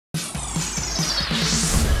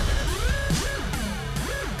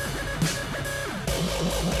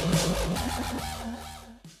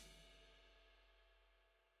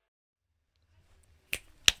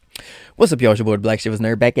What's up, y'all? It's your boy,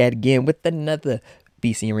 BlackChivalrousNerd, back at it again with another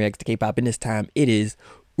BC Reacts to K-pop, and this time it is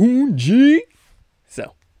Eun Ji.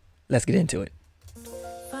 So, let's get into it.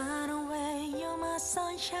 Far away, you're my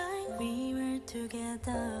sunshine. We were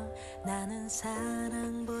together. 나는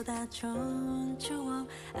사랑보다 좋은 추억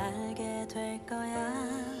알게 될 거야.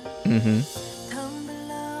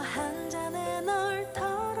 텀블러 한 잔에 널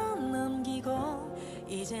털어 넘기고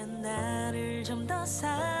이젠 나를 좀 더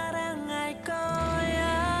사랑할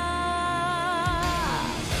거야.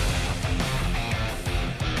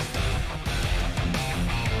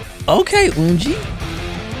 Okay, Eun Ji.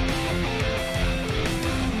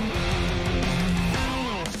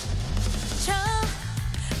 저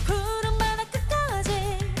푸른 바다 끝까지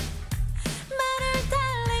말을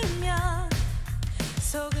달리면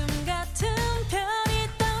소금 같은 별이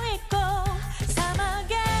떠 있고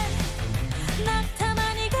사막에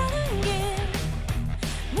낙타만이 가는 길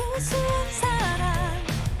무수한 사랑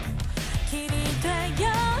길이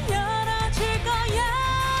되어 열어질 거야.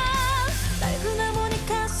 낡은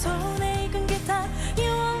하모니카 손에 익은 기타 You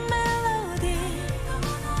want melody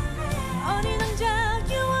어린 왕자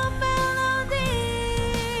You want melody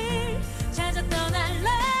찾아 떠날래.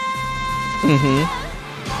 Far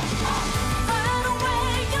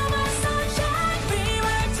away, you're my sunshine. We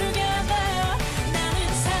were together. 나는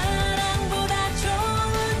사랑보다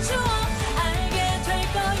좋은 추억 알게 될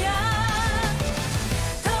거야.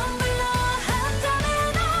 텀블러 한 잔에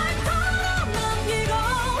널 걸어 넘기고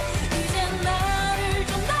이젠 나를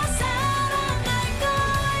좀 더 사랑할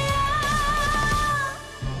거야.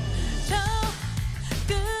 저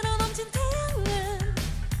끌어넘친 태양은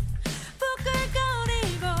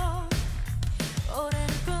부글거리고 오랜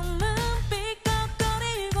꿈은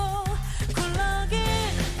삐걱거리고 굴러긴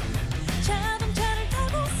자동차를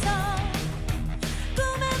타고서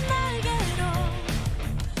꿈의 날개로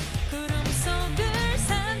구름 속을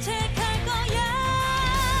산책할 거야.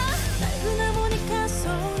 낡은 하모니카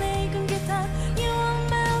손에 익은 기타 You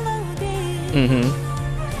want melody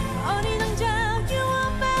어린 왕자 You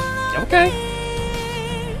want melody Okay.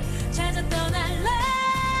 찾아 떠날래.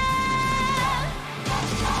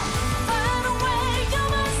 Far away, you're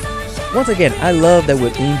my sunshine. Once again, I love that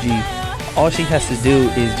with Eun Ji, all she has to do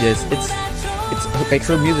is just, it's like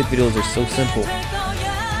her music videos are so simple.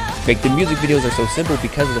 Like the music videos are so simple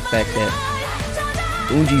because of the fact that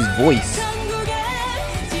Eun Ji's voice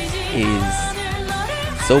is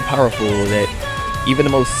so powerful that even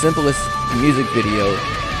the most simplest music video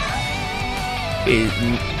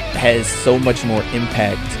has so much more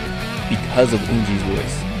impact because of Eun Ji's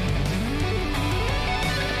voice.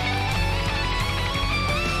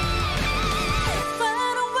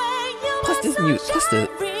 Plus this music, plus the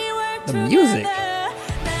music.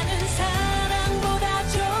 나는 사랑보다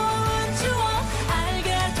좋은 추억 알게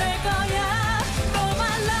될 거야. For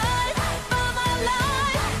my life,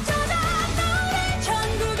 저장거린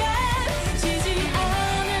천국에 지지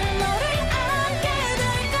않을 너를 안게 될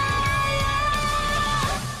거야.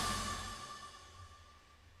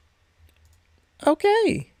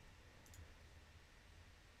 Okay.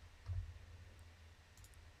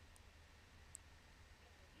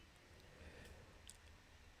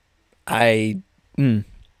 I am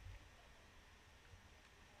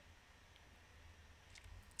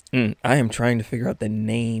trying to figure out the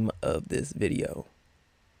name of this video.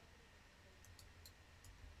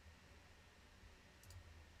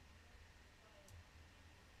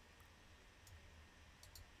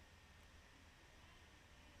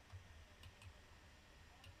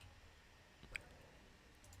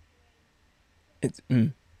 It's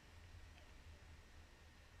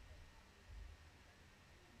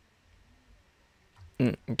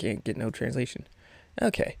I can't get no translation.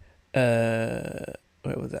 Okay. Where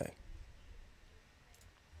was I?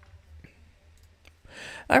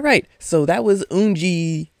 All right. So that was Eun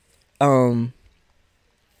Ji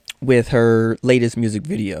with her latest music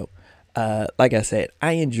video. Like I said,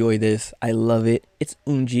 I enjoy this. I love it. It's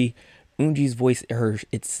Eun Ji. Eun Ji's voice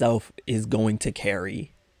itself is going to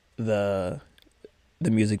carry the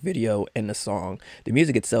music video and the song. The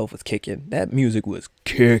music itself was kicking. That music was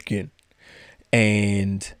kicking.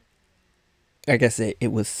 And like I said,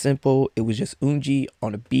 it was simple. It was just Eun Ji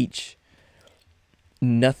on a beach.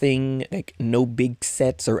 Nothing, like no big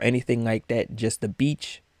sets or anything like that. Just the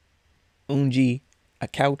beach, Eun Ji, a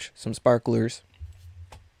couch, some sparklers.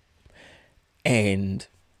 And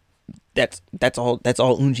that's all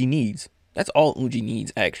Eun Ji needs. That's all Eun Ji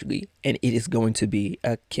needs, actually. And it is going to be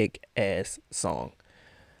a kick-ass song.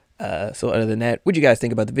 So other than that, what do you guys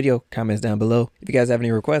think about the video? Comments down below. If you guys have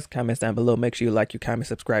any requests, comments down below. Make sure you like, you comment,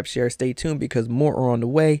 subscribe, share. Stay tuned because more are on the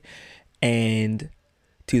way. And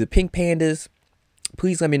to the Pink Pandas,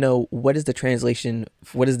 please let me know what is the translation,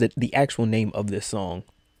 what is the actual name of this song.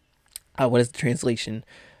 What is the translation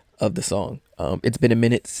of the song? It's been a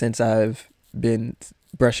minute since I've been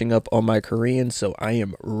brushing up on my Korean, so I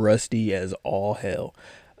am rusty as all hell.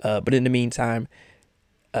 But in the meantime,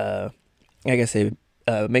 like I said,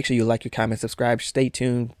 make sure you like, your comment, subscribe, stay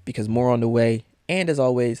tuned because more on the way. And as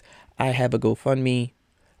always, I have a GoFundMe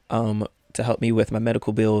to help me with my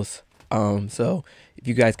medical bills. So if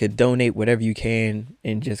you guys could donate whatever you can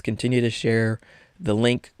and just continue to share the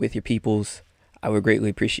link with your peoples, I would greatly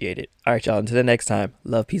appreciate it. All right, y'all. Until the next time,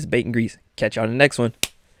 love, peace, bacon, grease. Catch y'all in the next one.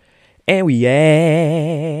 And we